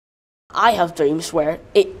I have dreams where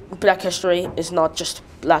Black history is not just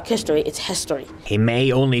Black history, it's history. He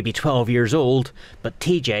may only be 12 years old, but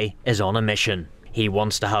TJ is on a mission. He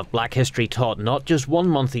wants to have Black history taught not just 1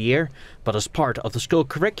 month a year, but as part of the school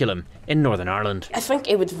curriculum in Northern Ireland. I think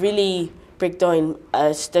it would really break down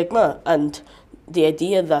stigma and the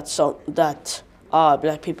idea that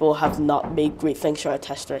Black people have not made great things throughout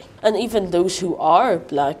history. And even those who are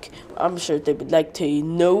Black, I'm sure they would like to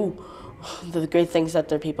know the great things that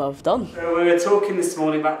their people have done. We were talking this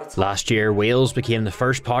morning about Last year, Wales became the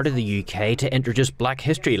first part of the UK to introduce Black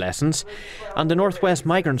history lessons, and the North West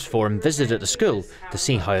Migrants Forum visited the school to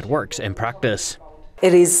see how it works in practice.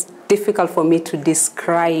 It is difficult for me to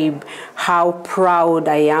describe how proud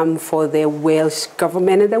I am for the Welsh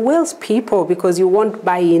government and the Welsh people, because you want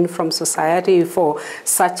buy-in from society for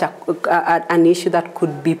such an issue that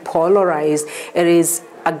could be polarized. It is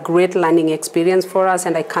a great learning experience for us,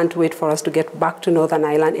 and I can't wait for us to get back to Northern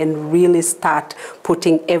Ireland and really start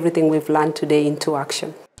putting everything we've learned today into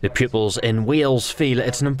action. The pupils in Wales feel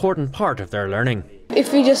it's an important part of their learning.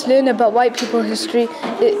 If we just learn about white people history,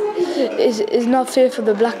 it is not fair for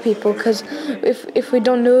the Black people, because if we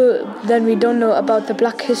don't know, then we don't know about the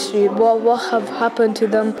Black history, what have happened to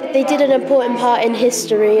them. They did an important part in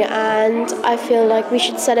history, and I feel like we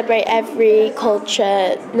should celebrate every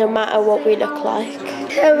culture, no matter what we look like.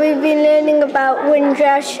 We've been learning about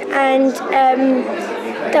Windrush and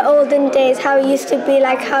the olden days, how it used to be,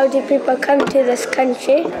 like how did people come to this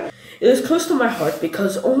country. It is close to my heart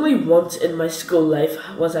because only once in my school life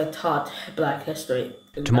was I taught Black history.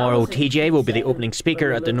 Tomorrow, TJ will be the opening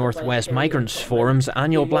speaker at the North West Migrants Forum's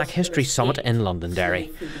annual Black History Summit in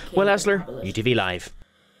Londonderry. Will Esler, UTV Live.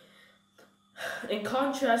 In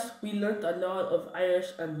contrast, we learnt a lot of Irish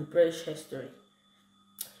and British history.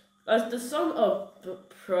 As the son of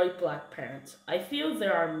proud Black parents, I feel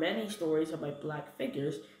there are many stories about Black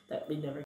figures that we never